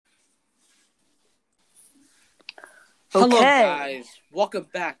Hello, Okay. guys. Welcome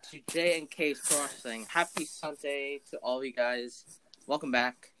back to J and K's Pro Wrestling. Happy Sunday to all you guys. Welcome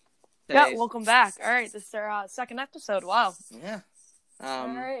back. Yeah, welcome back. All right, this is our second episode. Wow. Yeah. All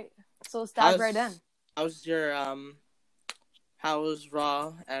right. So let's dive right in. How was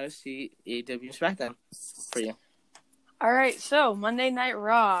Raw, NXT, AEW, SmackDown for you? All right, so Monday Night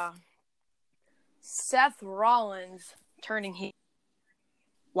Raw. Seth Rollins turning heel.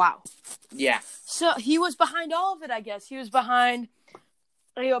 Wow. Yeah. So he was behind all of it, I guess. He was behind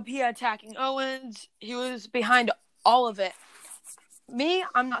AOP attacking Owens. He was behind all of it. Me,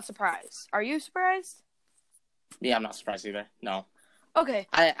 I'm not surprised. Are you surprised? Yeah, I'm not surprised either. No. Okay.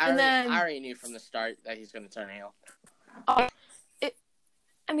 I already knew from the start that he's going to turn heel.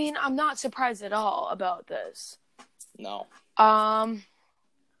 I'm not surprised at all about this. No. The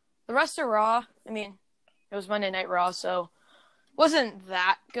rest of Raw, it was Monday Night Raw, so wasn't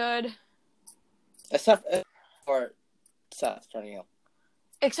that good. Except for Seth turning heel.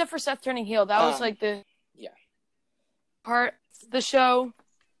 Except for Seth turning heel. That was the part of the show.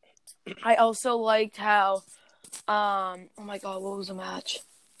 I also liked how oh my god, what was the match?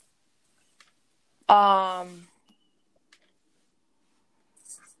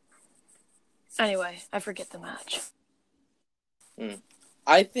 Anyway, I forget the match.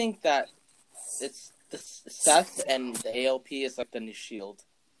 I think that it's the Seth and the AOP is like the new Shield.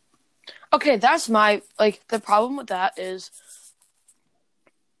 Okay, that's the problem with that is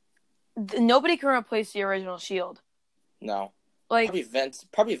nobody can replace the original Shield. No. Probably Vince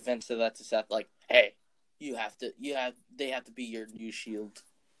said that to Seth, like, hey, they have to be your new Shield.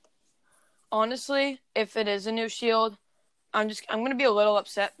 Honestly, if it is a new Shield, I'm gonna be a little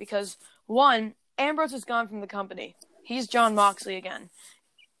upset because one, Ambrose is gone from the company. He's Jon Moxley again.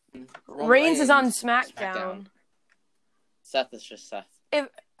 Reigns is on SmackDown. Seth is just Seth. I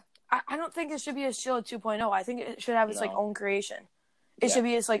don't think it should be a Shield 2.0. I think it should have its own creation. It should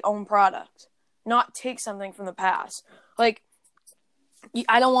be its own product, not take something from the past. I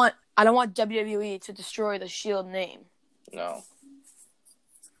don't want WWE to destroy the Shield name. No.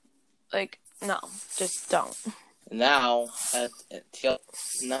 No, just don't. Now at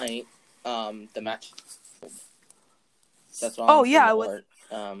TLC night, the match. That's why.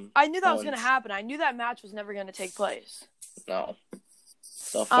 I knew that was going to happen. I knew that match was never going to take place. No.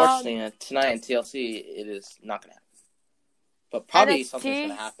 So unfortunately, tonight in TLC, it is not going to happen. But probably something's going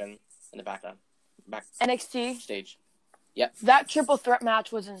to happen in the background. NXT stage. Yep. That triple threat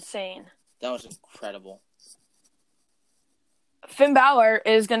match was insane. That was incredible. Finn Balor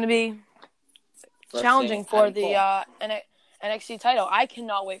is going to be challenging for the NXT title. I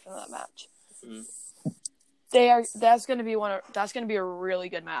cannot wait for that match. Mm-hmm. That's going to be a really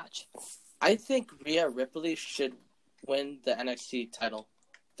good match. I think Rhea Ripley should win the NXT title,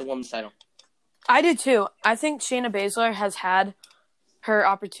 the women's title. I do too. I think Shayna Baszler has had her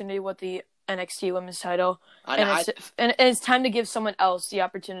opportunity with the NXT women's title, and it's time to give someone else the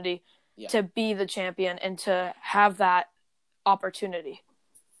opportunity to be the champion and to have that opportunity.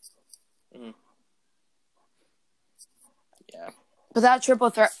 Mm. Yeah. But that triple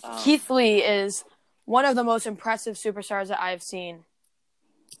threat, Keith Lee is one of the most impressive superstars that I've seen.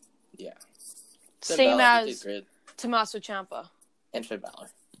 Yeah. Same as Tommaso Ciampa. And Finn Balor.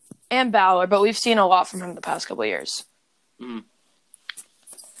 And Balor, but we've seen a lot from him the past couple of years. Mm.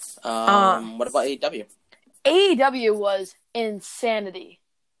 What about AEW? AEW was insanity.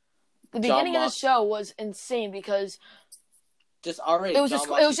 The beginning of the show was insane because it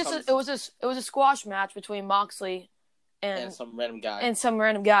was a squash match between Moxley and some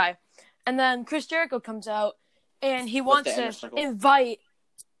random guy. And then Chris Jericho comes out and he wants to invite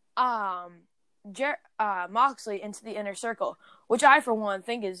Moxley into the inner circle, which I for one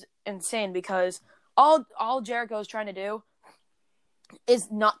think is insane because all Jericho is trying to do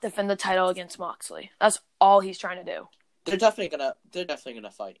is not defend the title against Moxley. That's all he's trying to do. They're definitely gonna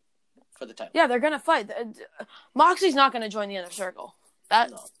fight for the title. Yeah, they're gonna fight. Moxley's not gonna join the inner circle.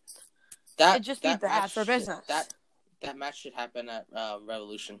 It'd just be bad for business. That match should happen at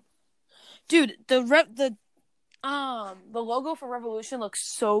Revolution. Dude, the logo for Revolution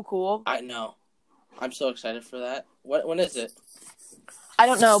looks so cool. I know. I'm so excited for that. When is it? I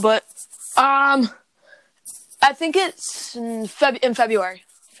don't know, but I think it's in February.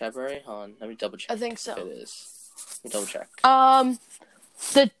 February? Hold on, let me double check. I think so. It is. Let me double check.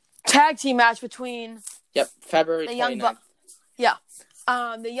 The tag team match between February 29th.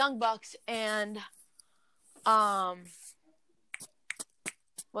 The Young Bucks and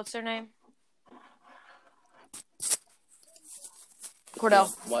what's their name?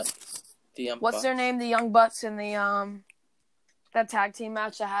 Cordell. What? What's their name? The Young Bucks and the That tag team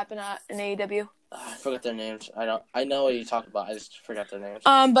match that happened in AEW. I forgot their names. I know what you talk about. I just forgot their names.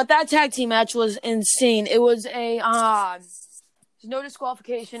 But that tag team match was insane. It was a there's no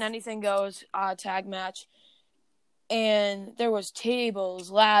disqualification, anything goes tag match, and there was tables,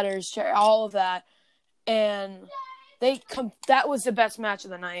 ladders, chair, all of that, and that was the best match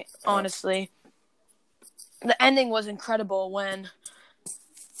of the night. Honestly, the ending was incredible when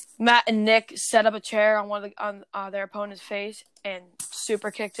Matt and Nick set up a chair on their opponent's face and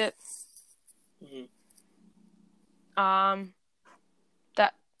super kicked it. Mm-hmm.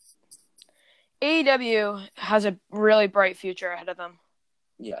 That AEW has a really bright future ahead of them.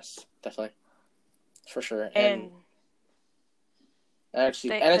 Yes, definitely, for sure. And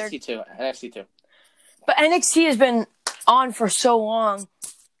NXT too. But NXT has been on for so long,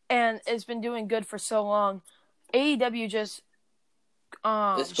 and it's been doing good for so long. AEW just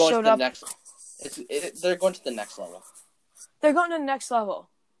showed up. They're going to the next level. They're going to the next level.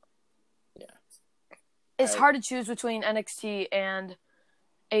 Yeah. It's hard to choose between NXT and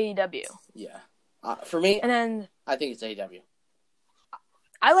AEW. Yeah. For me, and then I think it's AEW.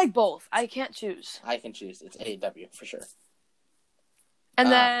 I like both. I can't choose. I can choose. It's AEW for sure.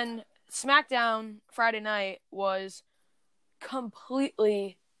 And then SmackDown Friday night was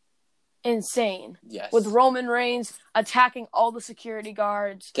completely insane. Yes. With Roman Reigns attacking all the security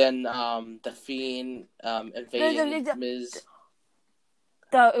guards. Then the Fiend invading Miz.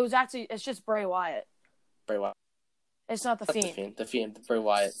 It's just Bray Wyatt. Bray Wyatt. It's not the Fiend. The Fiend. Bray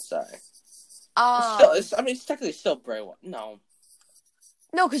Wyatt. Sorry. It's technically still Bray Wyatt. No.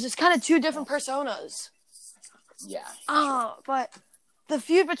 No, because it's kind of two different personas. Yeah. Sure. But the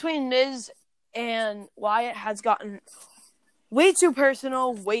feud between Miz and Wyatt has gotten way too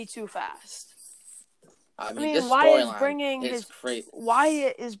personal, way too fast. I mean this storyline is great.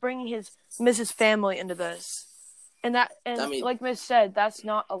 Wyatt is bringing Miz's family into this, and like Miz said, that's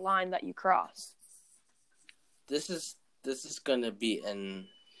not a line that you cross. This is gonna be an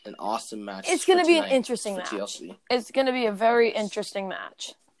awesome match. It's gonna be an interesting match. TLC. It's gonna be a very interesting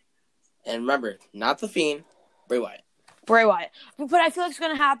match. And remember, not the Fiend, Bray Wyatt. Bray Wyatt. But I feel like what's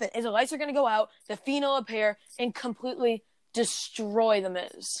gonna happen is the lights are gonna go out, the Fiend will appear and completely destroy the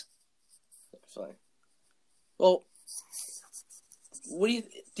Miz. Definitely. Well,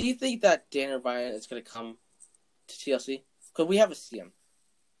 do you think that Daniel Bryan is going to come to TLC? Because we haven't seen him.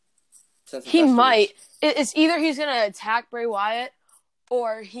 He might. It's either he's going to attack Bray Wyatt,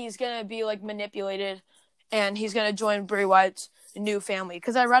 or he's going to be like manipulated, and he's going to join Bray Wyatt's new family.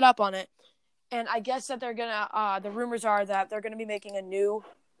 Because I read up on it, and I guess that they're going to. The rumors are that they're going to be making a new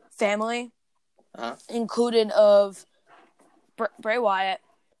family, included of Bray Wyatt,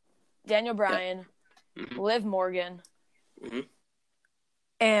 Daniel Bryan, Liv Morgan,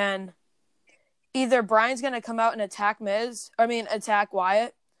 and either Bryan's going to come out and attack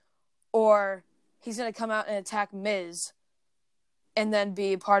Wyatt, or he's going to come out and attack Miz and then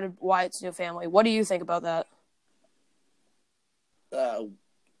be part of Wyatt's new family. What do you think about that?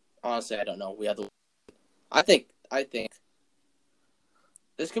 Honestly, I don't know. I think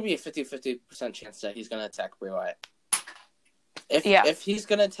this could be a 50% chance that he's going to attack Bray Wyatt. If he's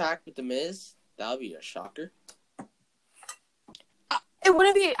going to attack with the Miz, that would be a shocker. It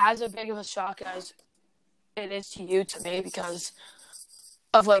wouldn't be as big of a shock as it is to you, to me, because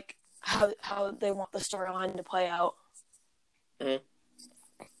of like how they want the storyline to play out. Mm-hmm.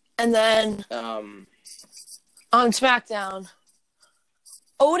 And then on SmackDown,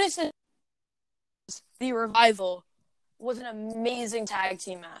 Otis and The Revival was an amazing tag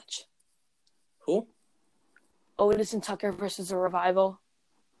team match. Who? Otis and Tucker versus The Revival.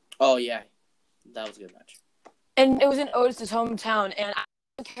 Oh, yeah. That was a good match. And it was in Otis' hometown, and I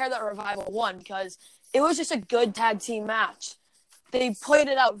don't care that Revival won because it was just a good tag team match. They played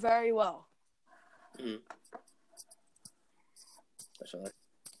it out very well. Mm-hmm.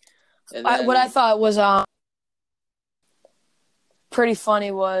 What I thought was pretty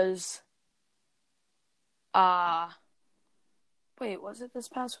funny was wait, was it this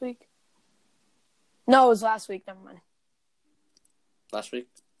past week? No, it was last week. Never mind. Last week?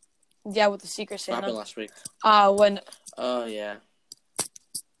 Yeah, with the Secret Santa. What happened last week? When... Oh, yeah.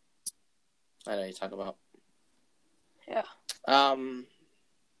 I know you talk about. Yeah.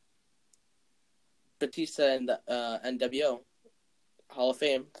 Batista and NWO Hall of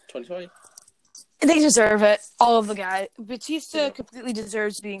Fame 2020. They deserve it. All of the guys. Batista completely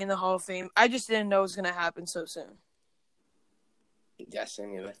deserves being in the Hall of Fame. I just didn't know it was going to happen so soon. Yes,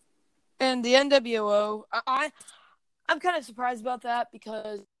 me neither. And the NWO, I'm kind of surprised about that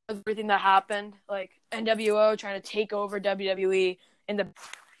because of everything that happened. Like, NWO trying to take over WWE and the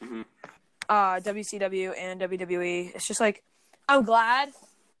WCW and WWE. It's just like, I'm glad.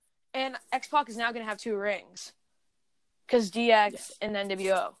 And X-Pac is now going to have 2 rings. Because DX and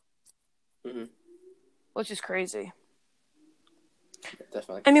NWO. Mm-hmm. Which is crazy.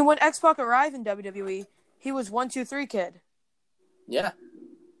 Definitely. I mean, when X-Pac arrived in WWE, he was 1-2-3 kid. Yeah.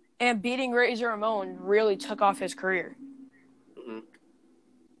 And beating Razor Ramon really took off his career. Mm-hmm.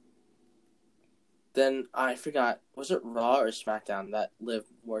 Then I forgot, was it Raw or SmackDown that Liv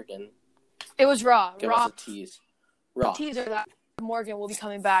Morgan? It was Raw. Give us a tease. Raw. Teaser that Morgan will be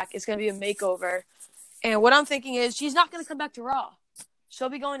coming back. It's going to be a makeover. And what I'm thinking is she's not going to come back to Raw. She'll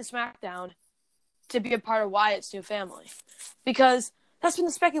be going to SmackDown to be a part of Wyatt's new family. Because that's been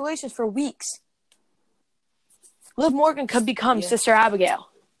the speculations for weeks. Liv Morgan could become Sister Abigail.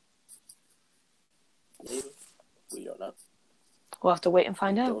 Maybe. We don't know. We'll have to wait and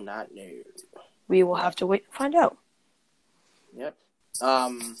find out. Do not know. We will have to wait and find out. Yep.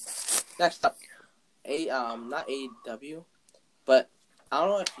 Next up. Not AEW, but I don't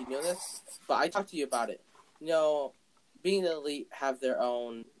know if you know this, but I talked to you about it. You know, Being the Elite have their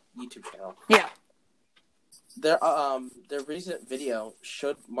own YouTube channel. Yeah. Their recent video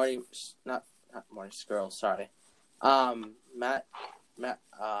showed not Marty Scurll, sorry.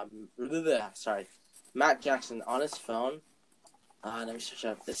 Matt Jackson on his phone. Let me search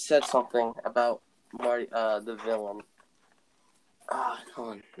up. It said something about Marty, the villain. Hold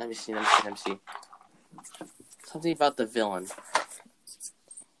on. Let me see. Something about the villain.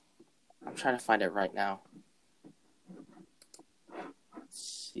 I'm trying to find it right now.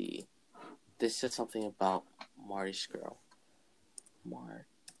 Let's see. This said something about Marty Scurll.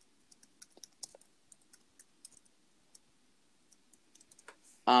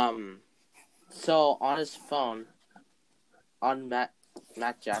 So on his phone, on Matt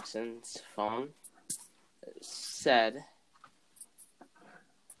Jackson's phone, it said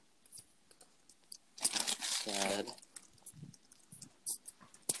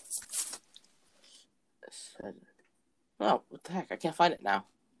oh, what the heck? I can't find it now.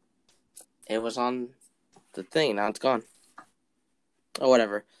 It was on the thing. Now it's gone. Oh,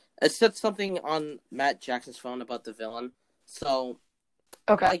 whatever. It said something on Matt Jackson's phone about the villain. So,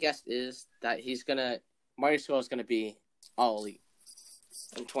 my guess is that Marty Scurll is gonna be All Elite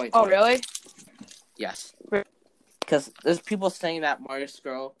in 2020. Oh, really? Yes. Because there's people saying that Marty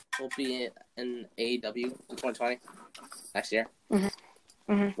Scurll will be in AEW in 2020 next year,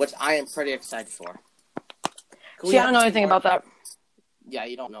 which I am pretty excited for. See, I don't know anything about that. Yeah,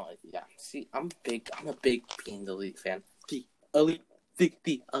 you don't know it. Yeah. See, I'm a big Being the Elite fan. The Elite.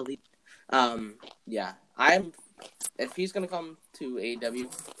 Yeah. If he's gonna come to AEW,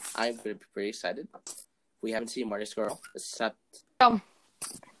 I'm gonna be pretty excited. We haven't seen Marty Scurll, except I'm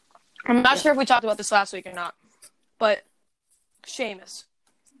not sure if we talked about this last week or not, but Sheamus.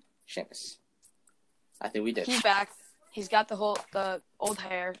 I think we did. He's back. He's got the old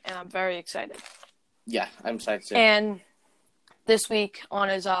hair, and I'm very excited. Yeah, I'm excited too. And this week on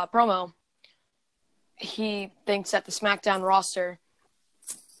his promo, he thinks that the SmackDown roster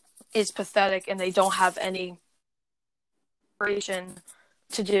is pathetic, and they don't have any inspiration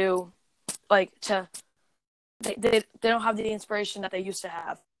to do, they don't have the inspiration that they used to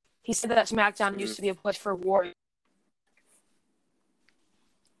have. He said that SmackDown used to be a place for warriors.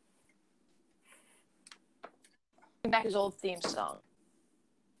 Back his old theme song.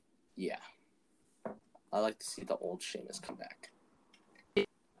 Yeah. I like to see the old Sheamus come back.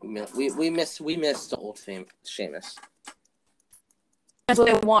 We miss the old Sheamus. That's what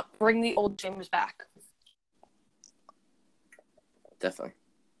they want. Bring the old Sheamus back. Definitely.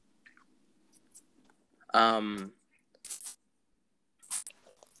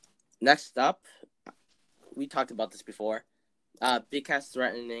 Next up, we talked about this before. Big Cass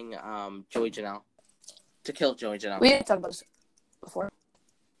threatening Joey Janela to kill Joey Janela. We didn't talk about this before.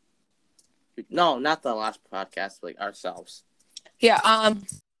 No, not the last podcast, like ourselves. Yeah,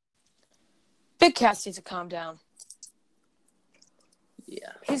 Big Cass needs to calm down.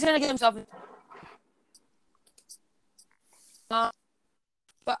 Yeah. He's gonna get himself. But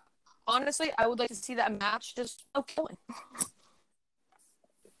honestly, I would like to see that match just killing.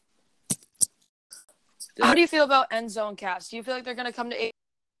 How do you feel about Enzo and Cass? Do you feel like they're gonna come to AEW,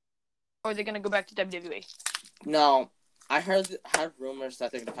 or are they gonna go back to WWE? No, I heard rumors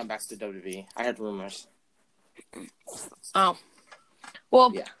that they're gonna come back to WWE. I heard rumors. Oh,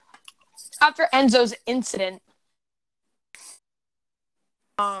 well, yeah. After Enzo's incident,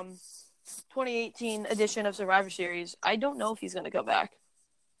 2018 edition of Survivor Series, I don't know if he's gonna come back.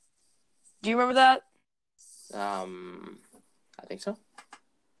 Do you remember that? I think so.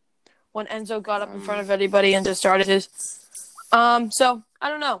 When Enzo got up in front of everybody and just started his, so I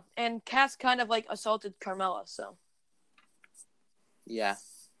don't know. And Cass kind of assaulted Carmella, so Yeah,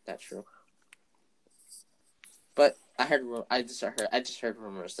 that's true. But I just heard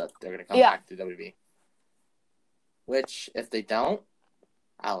rumors that they're gonna come back to WWE. Which, if they don't,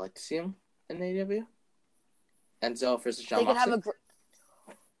 I'll like to see them in AEW. Enzo versus John Moxley.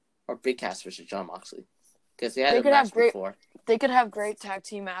 Or Big Cass versus John Moxley. Because they had a match before. They could have great tag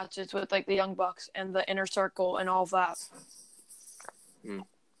team matches with like the Young Bucks and the Inner Circle and all of that.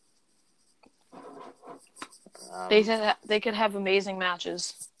 They could have amazing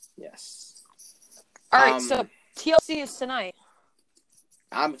matches. Yes. All right, so TLC is tonight.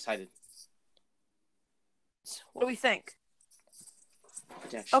 I'm excited. What do we think?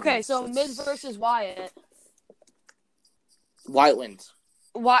 Okay, so Miz versus Wyatt. Wyatt wins.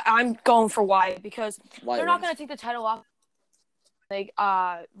 I'm going for Wyatt because they're not going to take the title off. Like,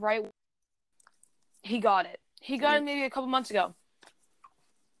 right? He got it. He got it maybe a couple months ago.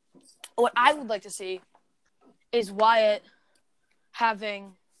 What I would like to see is Wyatt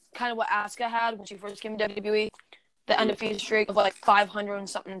having kind of what Asuka had when she first came to WWE, the undefeated streak of like 500 and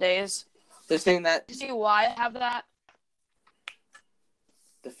something days. They're saying that. You see Wyatt have that?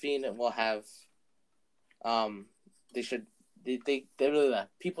 The Fiend will have. They should.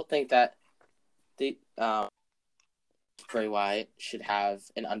 People think that Bray Wyatt should have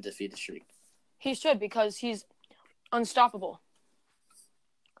an undefeated streak. He should because he's unstoppable.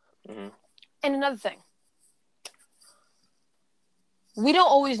 Mm-hmm. And another thing, we don't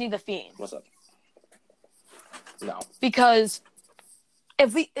always need the Fiend. What's up? No, because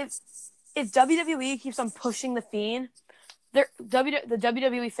if WWE keeps on pushing the Fiend, the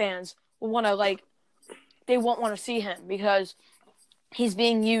WWE fans will want to they won't want to see him because he's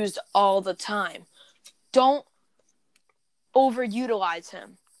being used all the time. Don't overutilize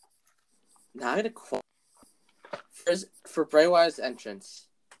him. Now I had a question. For Bray Wyatt's entrance,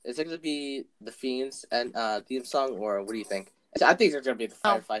 is it going to be the Fiend's and theme song, or what do you think? I think it's going to be the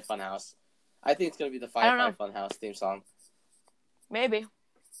Firefly Funhouse. I think it's going to be the Firefly Funhouse theme song. Maybe.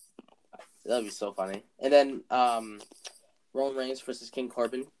 That would be so funny. And then Roman Reigns versus King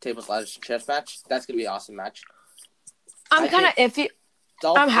Corbin, tables, ladders, chairs match. That's going to be an awesome match. I'm kind of iffy.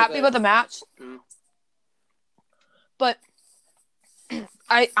 I'm happy with the match. Mm-hmm. But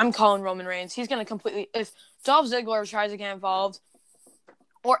I'm calling Roman Reigns. He's going to completely... If Dolph Ziggler tries to get involved,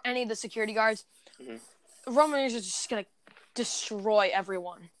 or any of the security guards, Roman Reigns is just going to destroy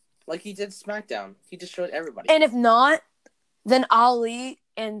everyone. Like he did SmackDown. He destroyed everybody. And if not, then Ali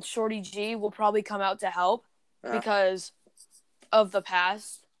and Shorty G will probably come out to help because of the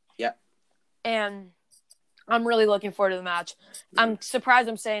past. Yeah. And I'm really looking forward to the match. I'm surprised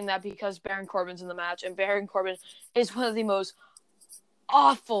I'm saying that because Baron Corbin's in the match, and Baron Corbin is one of the most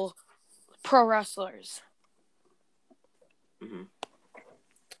awful pro wrestlers. Mm-hmm.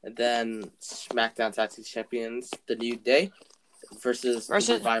 And then SmackDown Tag Team Champions, The New Day versus the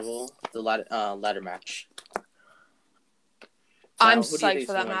Revival, the ladder match. I'm psyched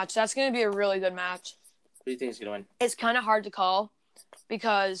for that match. That's going to be a really good match. Who do you think is going to win? It's kind of hard to call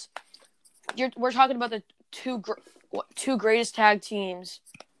because we're talking about the two greatest tag teams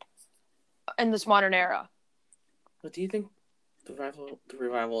in this modern era. But do you think the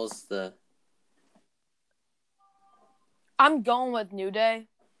Revival is the... I'm going with New Day.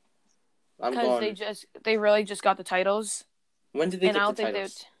 Because they really just got the titles. When did they get the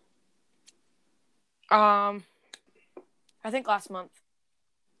titles? I think last month.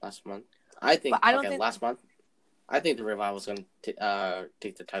 Last month? I think last month. I think the Revival's going to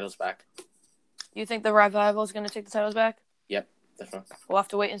take the titles back. You think the Revival's going to take the titles back? Yep, definitely. We'll have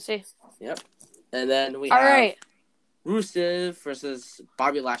to wait and see. Yep. And then we have Rusev versus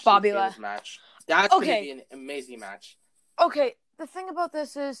Bobby Lashley match. That's going to be an amazing match. Okay, the thing about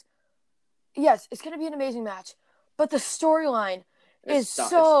this is, yes, it's going to be an amazing match, but the storyline is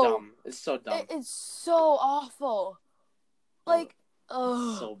so dumb. It's so dumb. It's so awful. Like,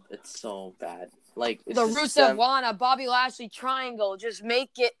 it's so bad. Like the Rusev Lana Bobby Lashley triangle, just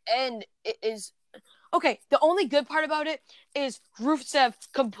make it end. It is okay. The only good part about it is Rusev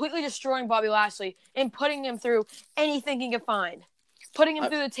completely destroying Bobby Lashley and putting him through anything he could find, putting him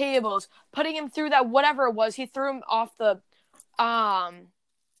through the tables, putting him through that whatever it was. He threw him off the Raw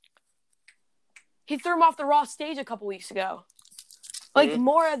stage a couple weeks ago. Like,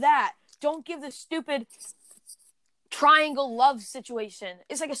 more of that. Don't give the stupid triangle love situation.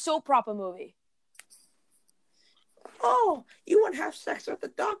 It's like a soap opera movie. Oh, you want to have sex with the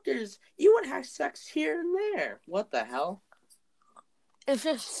doctors. You want to have sex here and there. What the hell? It's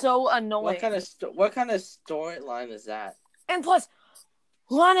just so annoying. What kind of storyline is that? And plus,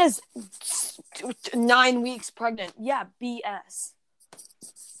 Lana's 9 weeks pregnant. Yeah, BS.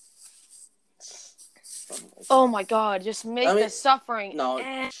 Oh my God! Just make the suffering.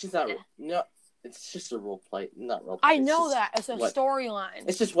 No, she's not. No, it's just a role play, not role play. I know that it's a storyline.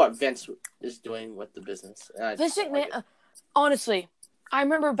 It's just what Vince is doing with the business. Vince McMahon. Honestly, I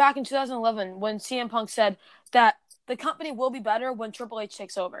remember back in 2011 when CM Punk said that the company will be better when Triple H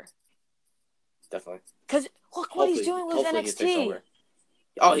takes over. Definitely. Because look what he's doing with NXT.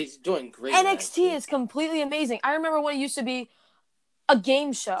 Oh, he's doing great. NXT is completely amazing. I remember when it used to be a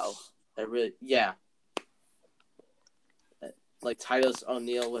game show. Yeah. Like Titus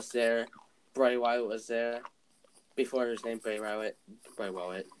O'Neil was there, Bray Wyatt was there, before his name Bray Wyatt.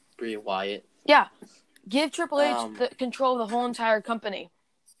 Yeah, give Triple H the control of the whole entire company.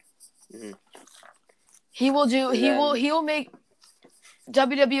 Mm-hmm. He will make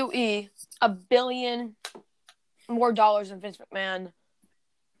WWE $1 billion more dollars than Vince McMahon.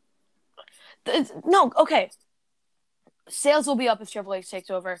 No, okay. Sales will be up if Triple H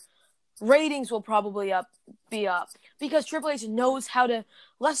takes over. Ratings will probably be up because Triple H knows how to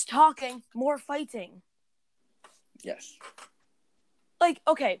less talking, more fighting. Yes. Like,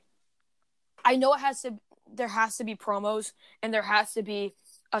 okay, I know there has to be promos and there has to be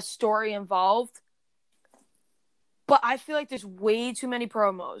a story involved, but I feel like there's way too many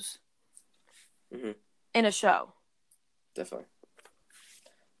promos in a show. Definitely.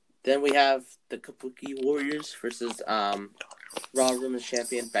 Then we have the Kabuki Warriors versus Raw Women's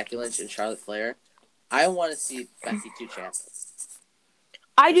Champion Becky Lynch and Charlotte Flair. I want to see Becky 2 champ.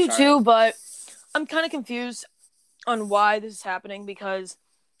 I do too, but I'm kind of confused on why this is happening because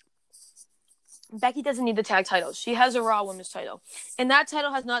Becky doesn't need the tag titles. She has a Raw Women's title, and that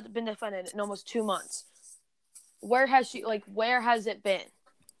title has not been defended in almost 2 months. Where has it been?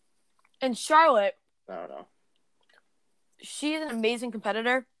 And Charlotte, I don't know. She is an amazing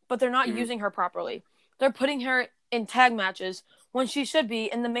competitor, but they're not using her properly. They're putting her in tag matches when she should be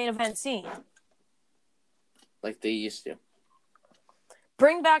in the main event scene. Like they used to.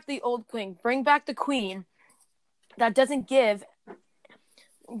 Bring back the old queen. Bring back the queen that doesn't give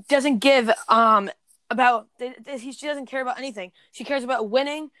about she doesn't care about anything. She cares about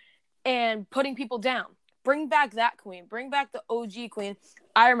winning and putting people down. Bring back that queen. Bring back the OG queen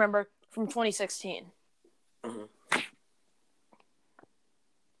I remember from 2016. Mm-hmm.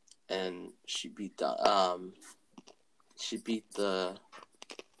 And she beat Asuka.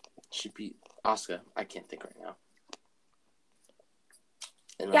 I can't think right now.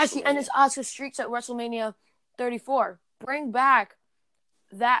 Yeah, she ended Asuka's streaks at WrestleMania 34. Bring back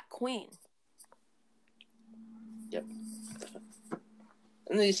that queen. Yep.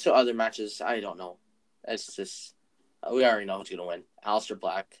 And these 2 other matches, I don't know. It's just we already know who's gonna win. Aleister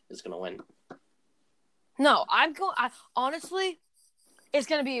Black is gonna win. No, honestly, it's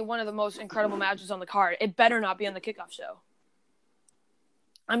gonna be one of the most incredible matches on the card. It better not be on the kickoff show.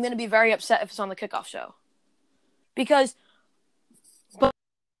 I'm gonna be very upset if it's on the kickoff show because both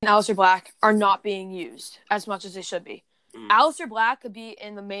and Aleister Black are not being used as much as they should be. Aleister Black could be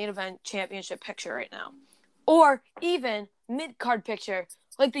in the main event championship picture right now, or even mid card picture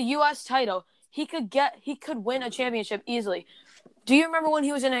like the U.S. title. He could win a championship easily. Do you remember when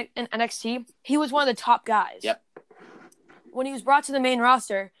he was in NXT? He was one of the top guys. Yep. When he was brought to the main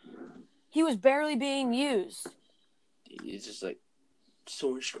roster, he was barely being used. He's just like,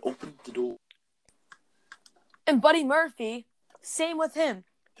 someone should open the door. And Buddy Murphy, same with him.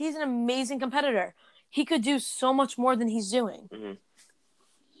 He's an amazing competitor. He could do so much more than he's doing. Mm-hmm.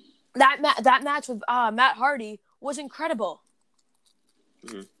 That match with Matt Hardy was incredible.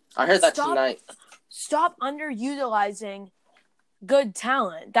 Mm-hmm. I heard that tonight. Stop underutilizing good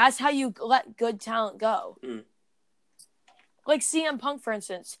talent. That's how you let good talent go. Mm. Like CM Punk, for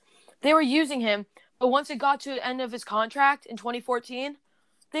instance. They were using him, but once it got to the end of his contract in 2014,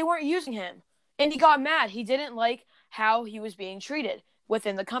 they weren't using him. And he got mad. He didn't like how he was being treated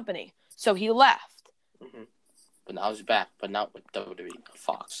within the company. So he left. Mm-hmm. But now he's back, but not with WWE,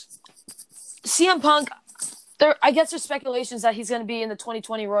 Fox. CM Punk, I guess there's speculations that he's going to be in the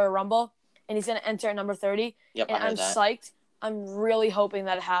 2020 Royal Rumble, and he's going to enter at number 30. Yep, and I'm psyched. I'm really hoping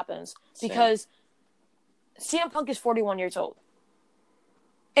that it happens. Because CM Punk is 41 years old.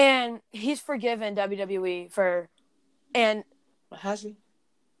 And he's forgiven WWE for... And has he?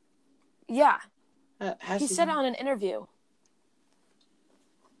 Yeah. He said it on an interview.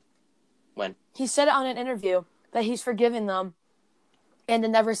 When? He said it on an interview that he's forgiven them and to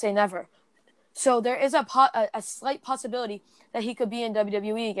never say never. So there is a slight possibility that he could be in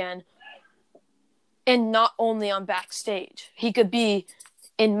WWE again and not only on backstage. He could be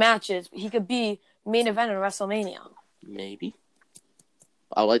in matches. He could be main event in WrestleMania. Maybe.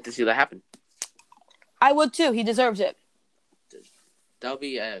 I would like to see that happen. I would too. He deserves it. That'll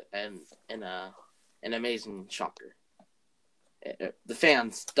be an amazing shocker. The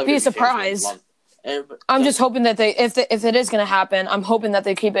fans, be surprised. I'm just hoping that if it is going to happen, I'm hoping that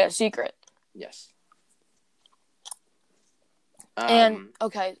they keep it a secret. Yes. And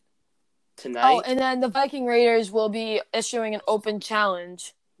okay. Tonight. Oh, and then the Viking Raiders will be issuing an open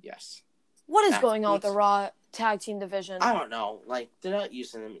challenge. Yes. What is going on with the Raw tag team division? I don't know. Like, they're not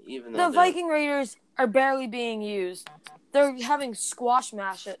using them, even though the Viking Raiders are barely being used. They're having squash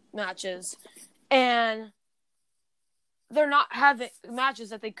matches, and they're not having matches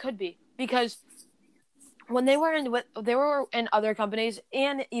that they could be, because when they were in other companies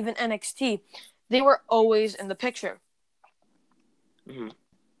and even NXT, they were always in the picture. Mm-hmm.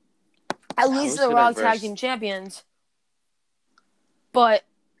 At least the Raw Tag Team Champions. But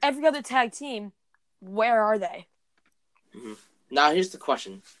every other tag team, where are they? Mm-hmm. Now, here's the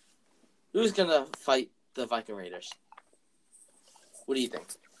question. Who's going to fight the Viking Raiders? What do you think?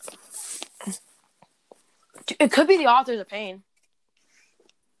 It could be the Authors of Pain.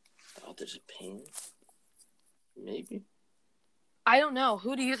 The Authors of Pain? Maybe. I don't know.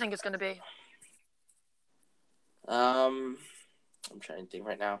 Who do you think it's going to be? I'm trying to think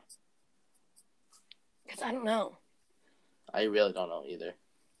right now. Because I don't know. I really don't know either.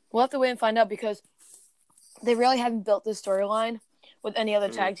 We'll have to wait and find out, because they really haven't built this storyline with any other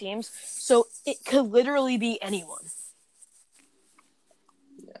tag teams. So it could literally be anyone.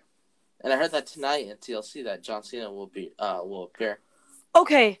 Yeah. And I heard that tonight at TLC that John Cena will appear.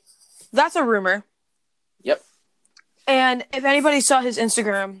 Okay. That's a rumor. Yep. And if anybody saw his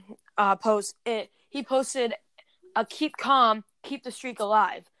Instagram post, he posted a "keep calm, keep the streak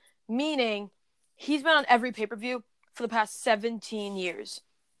alive," meaning he's been on every pay-per-view for the past 17 years.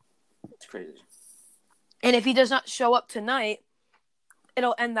 It's crazy. And if he does not show up tonight,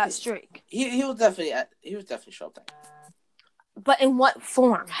 it'll end that streak. He will definitely show up tonight. But in what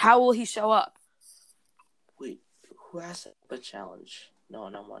form? How will he show up? Wait, who has a challenge? No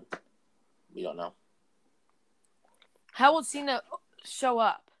one. We don't know. How will Cena show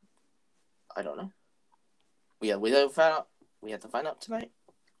up? I don't know. We have to find out. We have to find out tonight.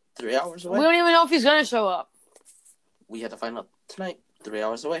 3 hours away. We don't even know if he's gonna show up. We have to find out tonight. 3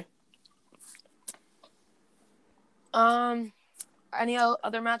 hours away. Any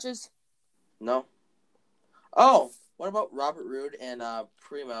other matches? No. Oh, what about Robert Roode and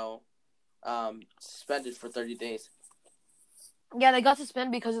Primo suspended for 30 days? Yeah, they got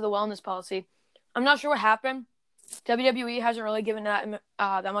suspended because of the wellness policy. I'm not sure what happened. WWE hasn't really given that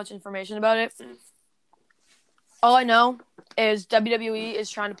much information about it. Mm-hmm. All I know is WWE is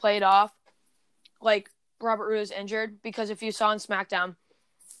trying to play it off like Robert Roode is injured, because if you saw on SmackDown,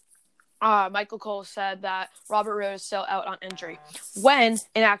 Michael Cole said that Robert Roode is still out on injury, when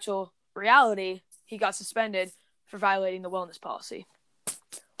in actual reality he got suspended for violating the wellness policy.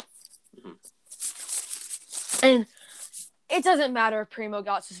 Mm-hmm. And it doesn't matter if Primo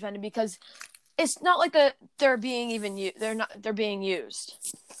got suspended, because it's not like they're being used.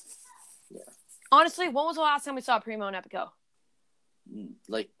 Yeah. Honestly, when was the last time we saw Primo and Epico?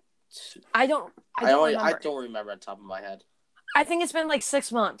 Like, I don't remember. I don't remember on top of my head. I think it's been like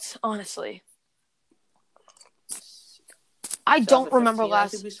 6 months, honestly. I don't remember last.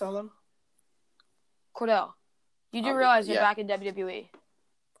 I think we saw them. Cordell, you do realize you're back in WWE.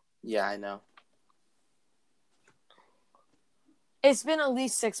 Yeah, I know. It's been at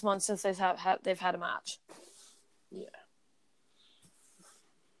least 6 months since they've had a match. Yeah.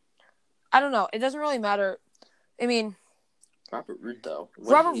 I don't know. It doesn't really matter. I mean, Robert Roode, though.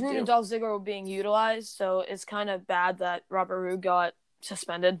 Robert Roode and Dolph Ziggler were being utilized, so it's kind of bad that Robert Roode got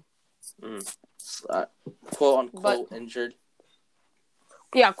suspended. Quote unquote injured.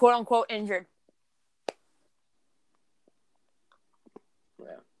 Yeah, quote unquote injured.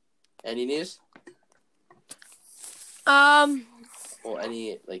 Yeah. Any news? Or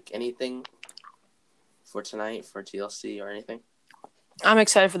anything for tonight for TLC or anything? I'm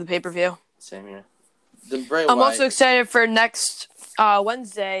excited for the pay-per-view. Same here. I'm also excited for next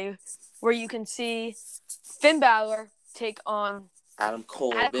Wednesday, where you can see Finn Balor take on Adam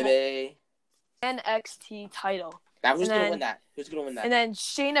Cole, baby. NXT title. Now, who's going to win that? And then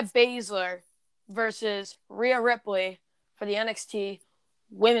Shayna Baszler versus Rhea Ripley for the NXT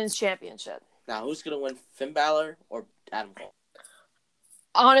Women's Championship. Now, who's going to win, Finn Balor or Adam Cole?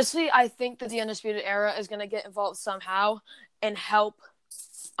 Honestly, I think that the Undisputed Era is going to get involved somehow and help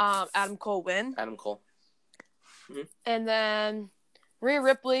Adam Cole win. Adam Cole. Mm-hmm. And then Rhea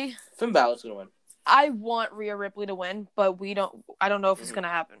Ripley. Finn Balor's going to win. I want Rhea Ripley to win, but I don't know if it's going to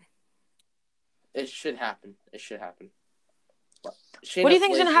happen. It should happen. What do you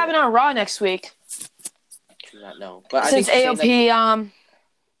think is going to happen on Raw next week? I do not know. But since AOP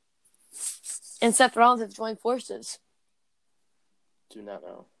and Seth Rollins have joined forces? Do not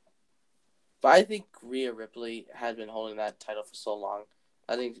know. But I think Rhea Ripley has been holding that title for so long.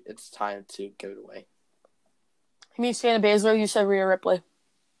 I think it's time to give it away. You mean Shayna Baszler? You said Rhea Ripley.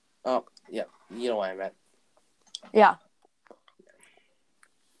 Oh, yeah. You know what I meant. Yeah.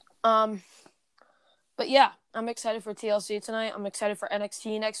 But yeah, I'm excited for TLC tonight. I'm excited for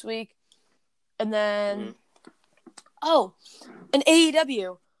NXT next week. And then, an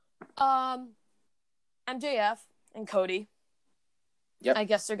AEW. MJF and Cody. Yep. I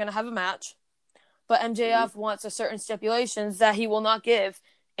guess they're going to have a match. But MJF wants a certain stipulations that he will not give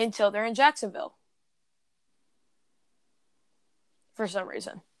until they're in Jacksonville. For some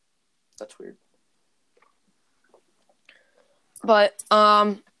reason. That's weird. But,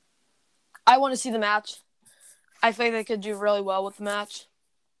 I want to see the match. I think they could do really well with the match.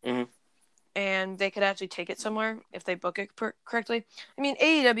 Mm-hmm. And they could actually take it somewhere if they book it correctly. I mean,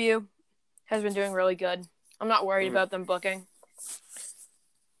 AEW has been doing really good. I'm not worried about them booking.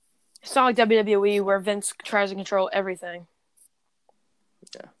 It's not like WWE where Vince tries to control everything.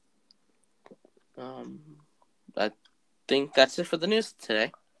 Yeah. I think that's it for the news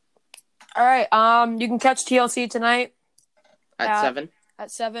today. All right. You can catch TLC tonight at 7.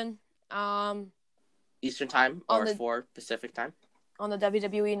 At 7. Eastern time or 4 Pacific time on the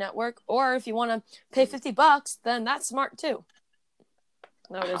WWE Network. Or if you want to pay $50, then that's smart too.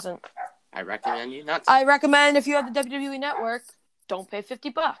 No, it isn't. I recommend you not to. I recommend if you have the WWE Network, don't pay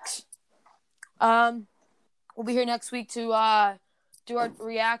 $50. We'll be here next week to do our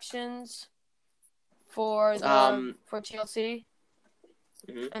reactions for TLC.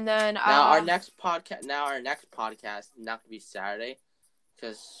 Mm-hmm. And then our next podcast is not gonna be Saturday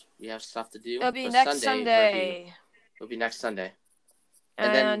because we have stuff to do. It'll be next Sunday. It'll be next Sunday.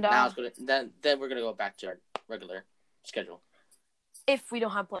 And then now it's gonna then we're gonna go back to our regular schedule. If we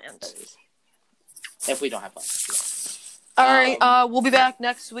don't have plans. If we don't have plans. Yeah. All right. We'll be back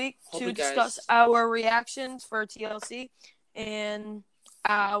next week to discuss our reactions for TLC and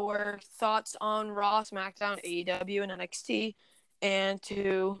our thoughts on Raw, SmackDown, AEW, and NXT, and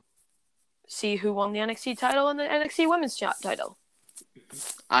to see who won the NXT title and the NXT Women's title.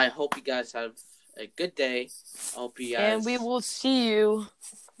 I hope you guys have a good day. I hope you guys... And we will see you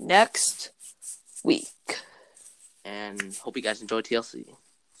next week. And hope you guys enjoy TLC.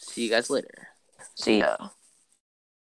 See you guys later. See ya.